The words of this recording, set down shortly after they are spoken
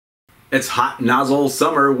It's Hot Nozzle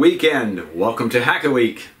Summer Weekend. Welcome to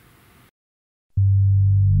Hack-A-Week.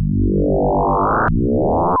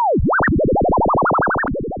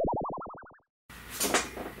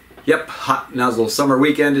 Yep, Hot Nozzle Summer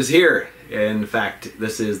Weekend is here. In fact,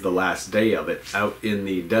 this is the last day of it out in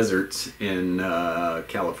the deserts in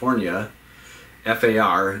California.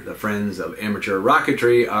 FAR, the Friends of Amateur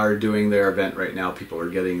Rocketry, are doing their event right now. People are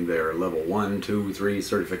getting their level 1, 2, 3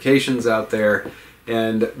 certifications out there.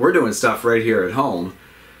 And we're doing stuff right here at home.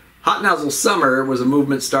 Hot Nozzle Summer was a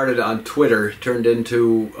movement started on Twitter, turned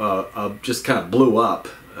into, just kind of blew up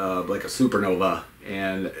like a supernova.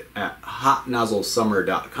 And at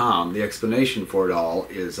HotNozzleSummer.com, the explanation for it all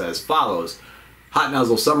is as follows. Hot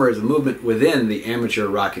Nozzle Summer is a movement within the amateur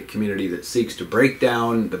rocket community that seeks to break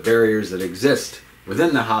down the barriers that exist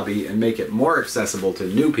within the hobby and make it more accessible to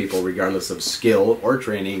new people regardless of skill or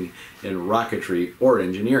training in rocketry or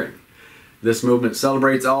engineering. This movement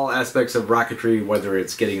celebrates all aspects of rocketry, whether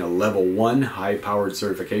it's getting a level 1 high-powered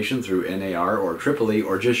certification through NAR or EEE,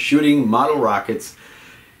 or just shooting model rockets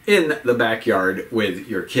in the backyard with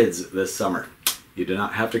your kids this summer. You do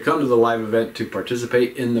not have to come to the live event to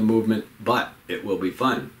participate in the movement, but it will be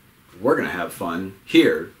fun. We're going to have fun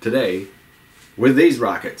here today with these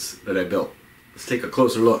rockets that I built. Let's take a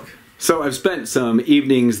closer look. So I've spent some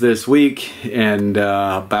evenings this week and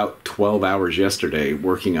about 12 hours yesterday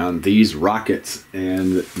working on these rockets,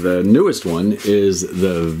 and the newest one is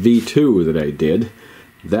the V2 that I did.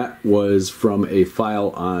 That was from a file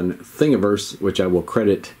on Thingiverse, which I will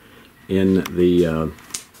credit in the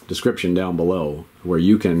description down below, where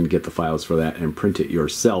you can get the files for that and print it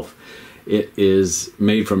yourself. It is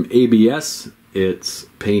made from ABS, it's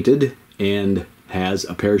painted, and has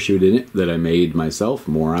a parachute in it that I made myself.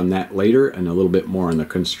 More on that later, and a little bit more on the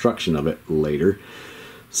construction of it later.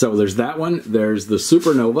 So there's that one. There's the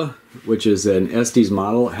Supernova, which is an Estes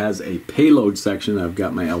model. It has a payload section. I've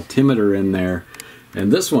got my altimeter in there.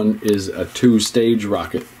 And this one is a 2-stage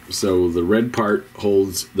rocket. So the red part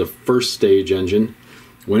holds the first stage engine.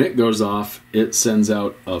 When it goes off, it sends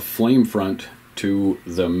out a flame front to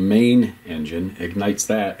the main engine, ignites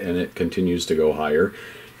that, and it continues to go higher.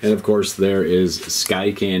 And of course there is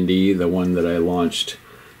Sky Candy, the one that I launched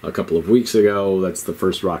a couple of weeks ago. That's the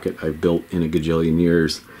first rocket I've built in a gajillion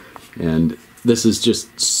years. And this is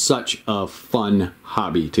just such a fun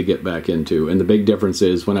hobby to get back into. And the big difference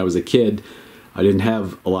is, when I was a kid, I didn't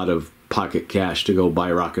have a lot of pocket cash to go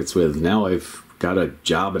buy rockets with. Now I've got a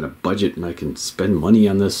job and a budget, and I can spend money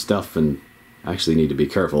on this stuff, and I actually need to be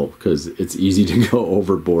careful because it's easy to go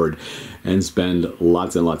overboard and spend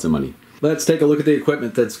lots and lots of money. Let's take a look at the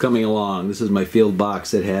equipment that's coming along. This is my field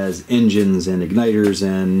box. It has engines and igniters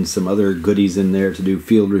and some other goodies in there to do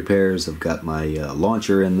field repairs. I've got my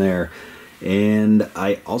launcher in there. And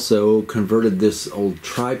I also converted this old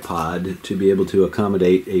tripod to be able to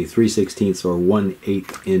accommodate a 3/16 or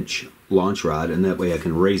 1/8 inch launch rod, and that way I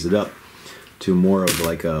can raise it up to more of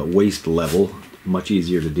like a waist level. Much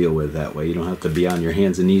easier to deal with that way. You don't have to be on your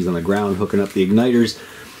hands and knees on the ground hooking up the igniters.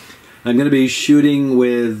 I'm going to be shooting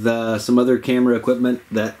with some other camera equipment.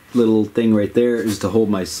 That little thing right there is to hold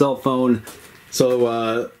my cell phone.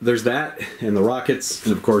 So there's that, and the rockets,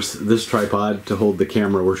 and of course this tripod to hold the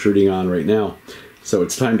camera we're shooting on right now. So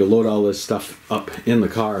it's time to load all this stuff up in the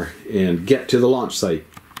car and get to the launch site.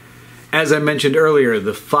 As I mentioned earlier,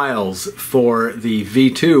 the files for the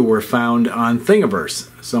V2 were found on Thingiverse.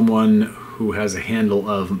 Someone who has a handle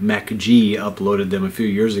of MacG uploaded them a few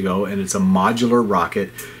years ago, and it's a modular rocket.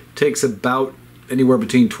 Takes about anywhere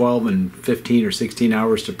between 12 and 15 or 16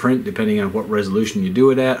 hours to print, depending on what resolution you do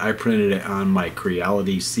it at. I printed it on my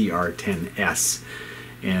Creality CR10S,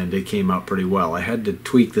 and it came out pretty well. I had to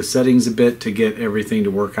tweak the settings a bit to get everything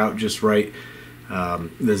to work out just right.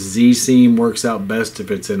 The Z-seam works out best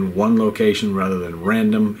if it's in one location rather than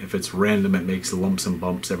random. If it's random, it makes lumps and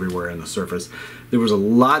bumps everywhere in the surface. There was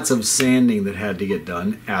lots of sanding that had to get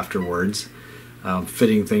done afterwards.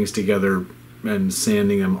 Fitting things together and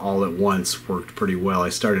sanding them all at once worked pretty well. I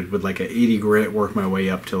started with like a 80 grit, worked my way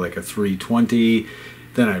up to like a 320.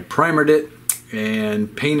 Then I primered it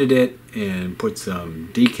and painted it and put some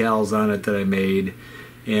decals on it that I made.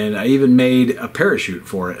 And I even made a parachute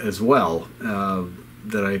for it as well.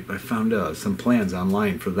 That I found some plans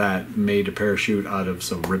online for that. Made a parachute out of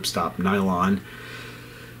some ripstop nylon,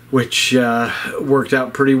 which worked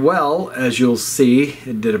out pretty well, as you'll see.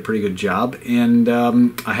 It did a pretty good job. And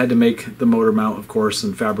I had to make the motor mount, of course,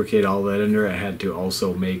 and fabricate all that in there. I had to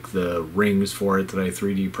also make the rings for it that I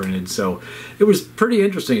 3D printed. So it was pretty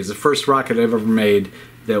interesting. It's the first rocket I've ever made,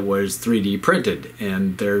 that was 3D printed,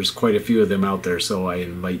 and there's quite a few of them out there, so I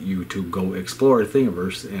invite you to go explore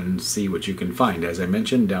Thingiverse and see what you can find. As I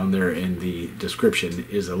mentioned, down there in the description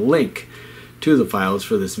is a link to the files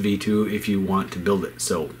for this V2 if you want to build it.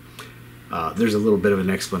 So there's a little bit of an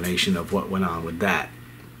explanation of what went on with that.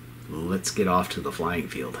 Let's get off to the flying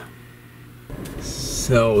field.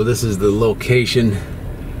 So this is the location.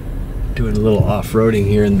 Doing a little off-roading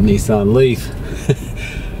here in the Nissan Leaf.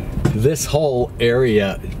 This whole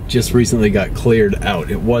area just recently got cleared out.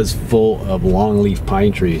 It was full of longleaf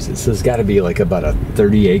pine trees. This has got to be like about a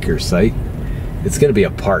 30-acre site. It's going to be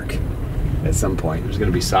a park at some point. There's going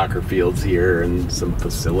to be soccer fields here and some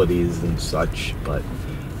facilities and such, but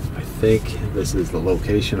I think this is the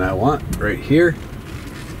location I want right here.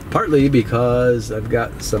 Partly because I've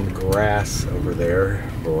got some grass over there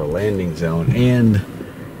for a landing zone, and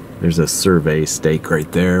there's a survey stake right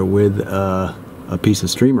there with a piece of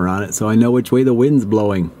streamer on it, so I know which way the wind's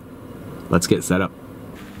blowing. Let's get set up.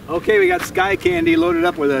 Okay, we got Sky Candy loaded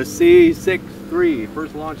up with a C63,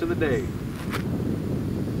 first launch of the day.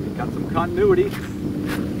 Got some continuity.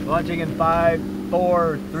 Launching in 5,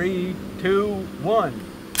 4, 3, 2, 1.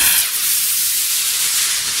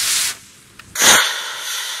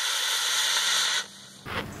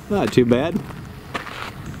 Not too bad.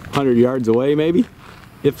 100 yards away maybe,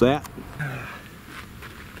 if that.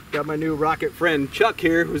 Got my new rocket friend Chuck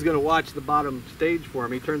here, who's going to watch the bottom stage for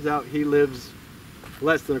me. Turns out he lives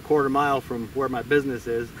less than a quarter mile from where my business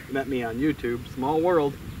is. He met me on YouTube. Small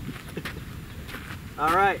world.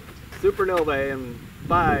 All right, supernova in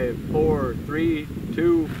 5, 4, 3,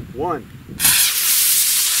 2, 1.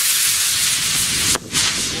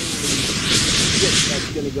 Shit,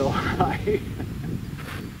 that's gonna go high.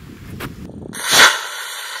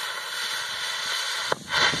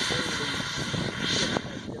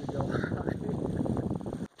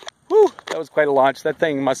 That was quite a launch. That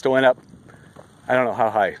thing must have went up, I don't know how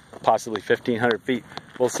high, possibly 1,500 feet.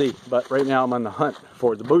 We'll see. But right now I'm on the hunt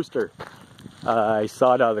for the booster. I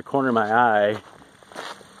saw it out of the corner of my eye,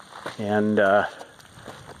 and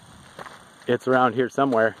it's around here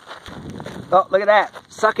somewhere. Oh, look at that.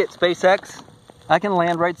 Suck it, SpaceX. I can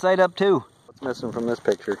land right side up too. What's missing from this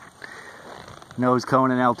picture? Nose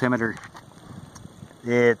cone and altimeter.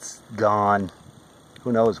 It's gone.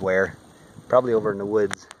 Who knows where. Probably over in the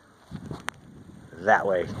woods. That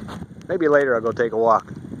way. Maybe later I'll go take a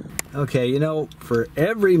walk. Okay, you know, for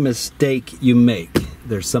every mistake you make,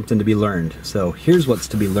 there's something to be learned. So here's what's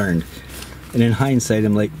to be learned. And in hindsight,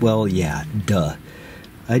 I'm like, well, yeah, duh.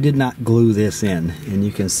 I did not glue this in. And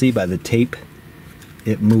you can see by the tape,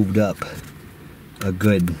 it moved up a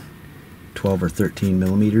good 12 or 13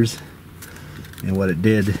 millimeters. And what it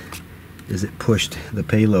did is it pushed the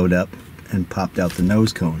payload up and popped out the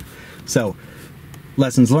nose cone. So,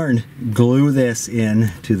 lessons learned, glue this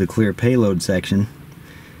in to the clear payload section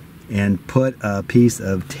and put a piece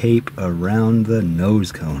of tape around the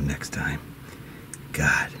nose cone next time.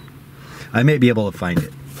 God, I may be able to find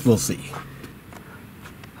it. We'll see.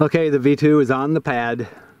 Okay, the V2 is on the pad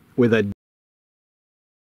with a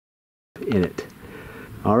in it.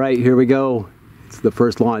 All right, here we go. It's the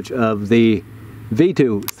first launch of the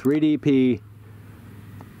V2 3DP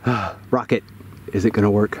rocket. Is it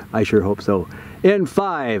gonna work? I sure hope so. In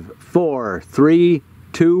 5, 4, 3,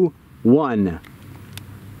 2, 1.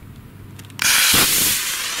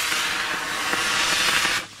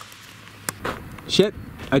 Shit,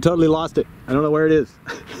 I totally lost it. I don't know where it is.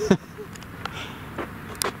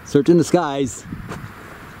 Searching the skies.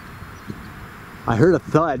 I heard a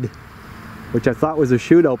thud, which I thought was a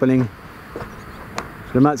chute opening,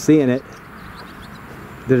 but I'm not seeing it.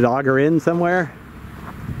 Did it auger in somewhere?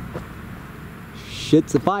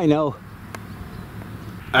 Shit's if I know.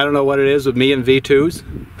 I don't know what it is with me and V2s.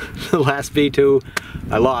 The last V2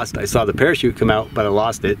 I lost. I saw the parachute come out, but I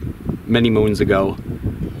lost it many moons ago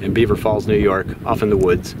in Beaver Falls, New York, off in the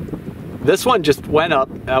woods. This one just went up.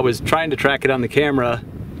 I was trying to track it on the camera.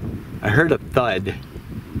 I heard a thud,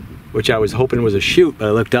 which I was hoping was a chute, but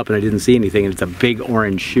I looked up and I didn't see anything, and it's a big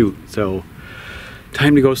orange chute. So,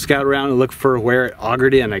 time to go scout around and look for where it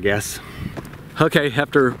augured in, I guess. Okay,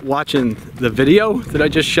 after watching the video that I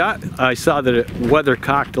just shot, I saw that it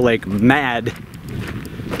weathercocked like mad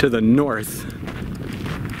to the north.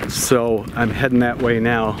 So I'm heading that way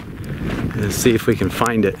now and see if we can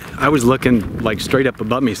find it. I was looking like straight up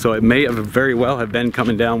above me, so it may have very well have been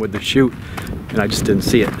coming down with the chute, and I just didn't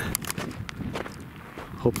see it.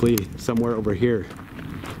 Hopefully somewhere over here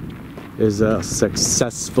is a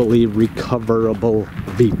successfully recoverable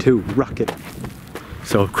V2 rocket.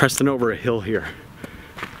 So cresting over a hill here.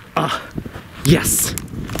 Ah, yes,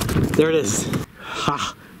 there it is.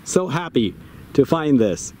 Ha, so happy. to find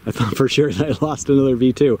this. I thought for sure that I lost another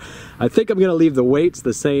V2. I think I'm gonna leave the weights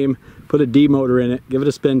the same, put a D motor in it, give it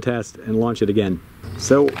a spin test, and launch it again.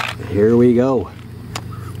 So here we go.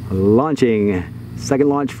 Launching. Second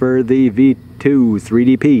launch for the V2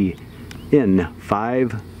 3DP in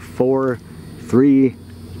 5, 4, 3,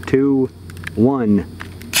 2, 1.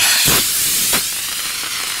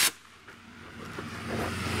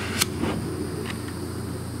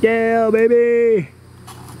 Yeah, baby!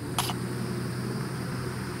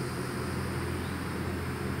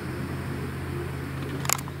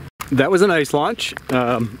 That was a nice launch.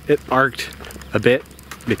 It arced a bit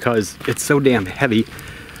because it's so damn heavy.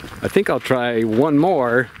 I think I'll try one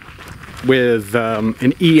more with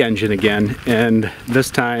an E engine again, and this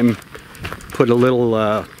time put a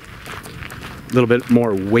little bit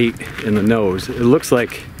more weight in the nose. It looks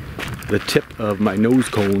like the tip of my nose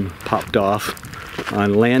cone popped off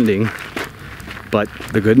on landing, but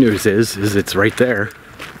the good news is it's right there.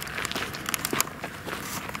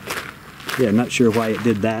 Yeah, I'm not sure why it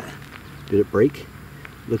did that. Did it break?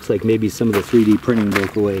 Looks like maybe some of the 3D printing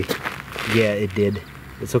broke away. Yeah, it did.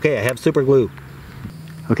 It's okay, I have super glue.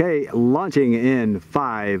 Okay, launching in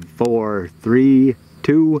 5, 4, 3,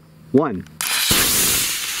 2, 1.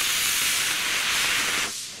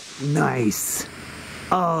 Nice.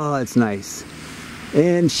 Oh, that's nice.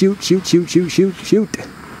 And shoot, shoot, shoot, shoot, shoot, shoot.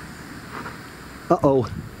 Uh-oh.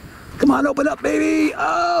 Come on, open up, baby.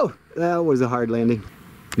 Oh, that was a hard landing.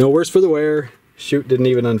 No worse for the wear. Chute didn't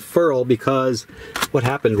even unfurl because what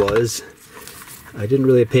happened was I didn't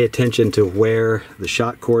really pay attention to where the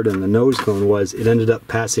shot cord and the nose cone was. It ended up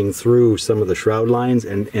passing through some of the shroud lines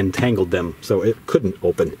and entangled them, so it couldn't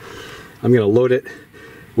open. I'm going to load it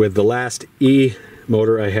with the last E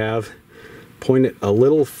motor I have, point it a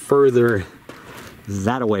little further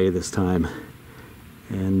that away this time,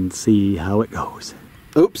 and see how it goes.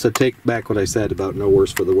 Oops, I take back what I said about no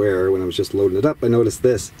worse for the wear. When I was just loading it up, I noticed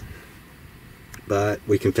this. But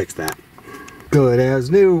we can fix that. Good as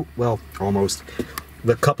new. Well, almost.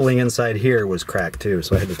 The coupling inside here was cracked too,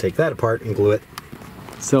 so I had to take that apart and glue it.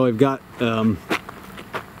 So I've got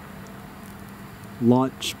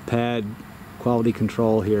launch pad quality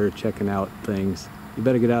control here checking out things. You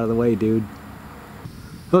better get out of the way, dude.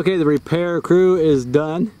 Okay, the repair crew is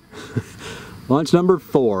done. Launch number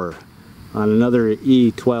 4 on another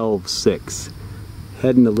E12-6.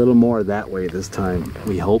 Heading a little more that way this time,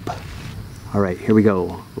 we hope. Alright, here we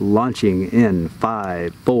go. Launching in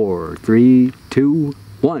 5, 4, 3, 2,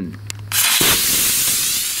 1.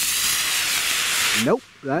 Nope,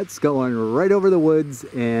 that's going right over the woods,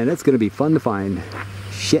 and it's going to be fun to find.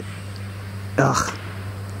 Shit. Ugh.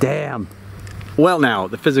 Damn. Well now,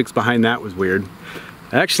 the physics behind that was weird.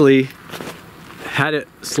 I actually had it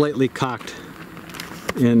slightly cocked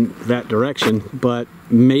in that direction, but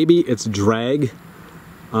maybe it's drag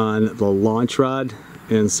on the launch rod.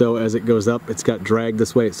 And so as it goes up, it's got drag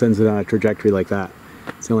this way, it sends it on a trajectory like that.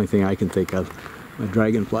 It's the only thing I can think of. My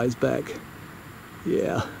dragon flies back.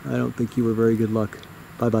 Yeah, I don't think you were very good luck.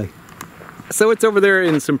 Bye-bye. So it's over there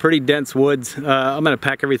in some pretty dense woods. I'm gonna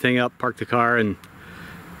pack everything up, park the car, and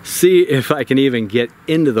see if I can even get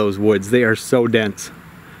into those woods. They are so dense.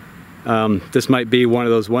 This might be one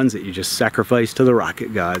of those ones that you just sacrifice to the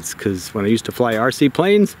rocket gods, because when I used to fly RC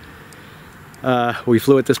planes, we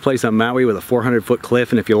flew at this place on Maui with a 400-foot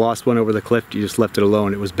cliff, and if you lost one over the cliff, you just left it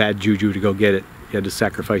alone. It was bad juju to go get it. You had to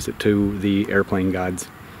sacrifice it to the airplane gods.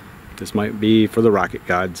 This might be for the rocket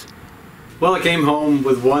gods. Well, I came home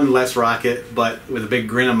with one less rocket, but with a big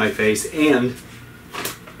grin on my face, and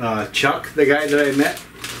Chuck, the guy that I met,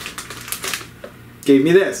 gave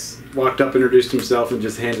me this. Walked up, introduced himself, and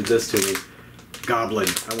just handed this to me. Goblin.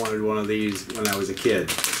 I wanted one of these when I was a kid.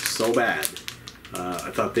 So bad. I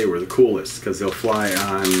thought they were the coolest because they'll fly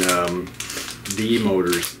on D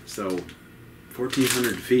motors. So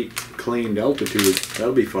 1,400 feet claimed altitude.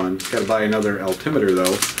 That'll be fun. Got to buy another altimeter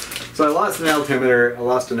though. So I lost an altimeter. I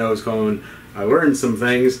lost a nose cone. I learned some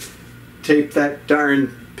things. Tape that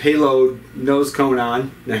darn payload nose cone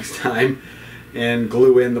on next time, and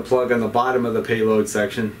glue in the plug on the bottom of the payload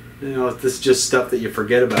section. You know, this is just stuff that you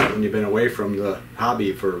forget about when you've been away from the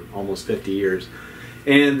hobby for almost 50 years.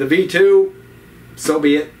 And the V2. So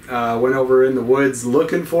be it. Went over in the woods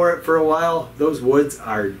looking for it for a while. Those woods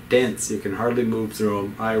are dense. You can hardly move through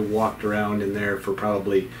them. I walked around in there for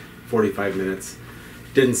probably 45 minutes.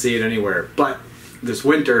 Didn't see it anywhere. But this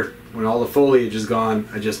winter, when all the foliage is gone,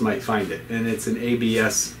 I just might find it. And it's an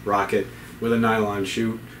ABS rocket with a nylon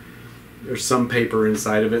chute. There's some paper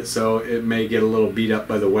inside of it, so it may get a little beat up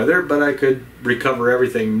by the weather, but I could recover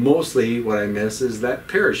everything. Mostly what I miss is that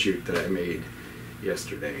parachute that I made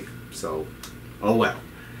yesterday. So, oh well.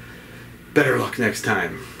 Better luck next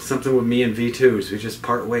time. Something with me and V2s. We just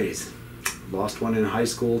part ways. Lost one in high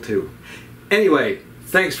school too. Anyway,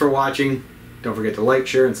 thanks for watching. Don't forget to like,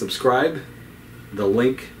 share, and subscribe. The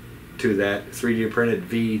link to that 3D printed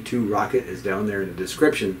V2 rocket is down there in the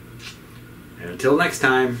description. And until next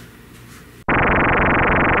time.